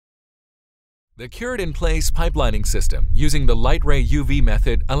The cured-in-place pipelining system using the Lightray UV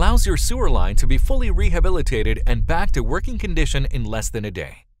method allows your sewer line to be fully rehabilitated and back to working condition in less than a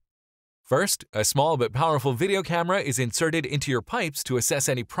day. First, a small but powerful video camera is inserted into your pipes to assess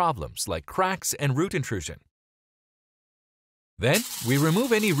any problems like cracks and root intrusion. Then, we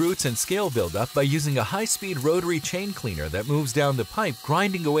remove any roots and scale buildup by using a high-speed rotary chain cleaner that moves down the pipe,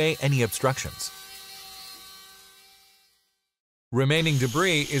 grinding away any obstructions. Remaining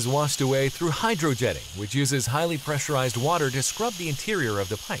debris is washed away through hydrojetting, which uses highly pressurized water to scrub the interior of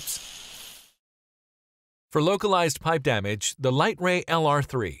the pipes. For localized pipe damage, the Lightray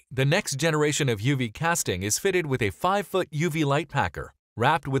LR3, the next generation of UV casting, is fitted with a 5-foot UV light packer,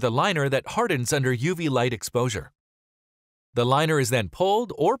 wrapped with a liner that hardens under UV light exposure. The liner is then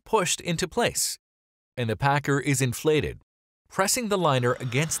pulled or pushed into place, and the packer is inflated, pressing the liner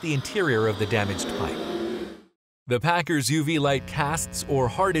against the interior of the damaged pipe. The packer's UV light casts or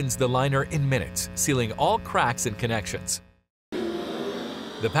hardens the liner in minutes, sealing all cracks and connections.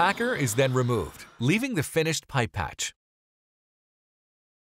 The packer is then removed, leaving the finished pipe patch.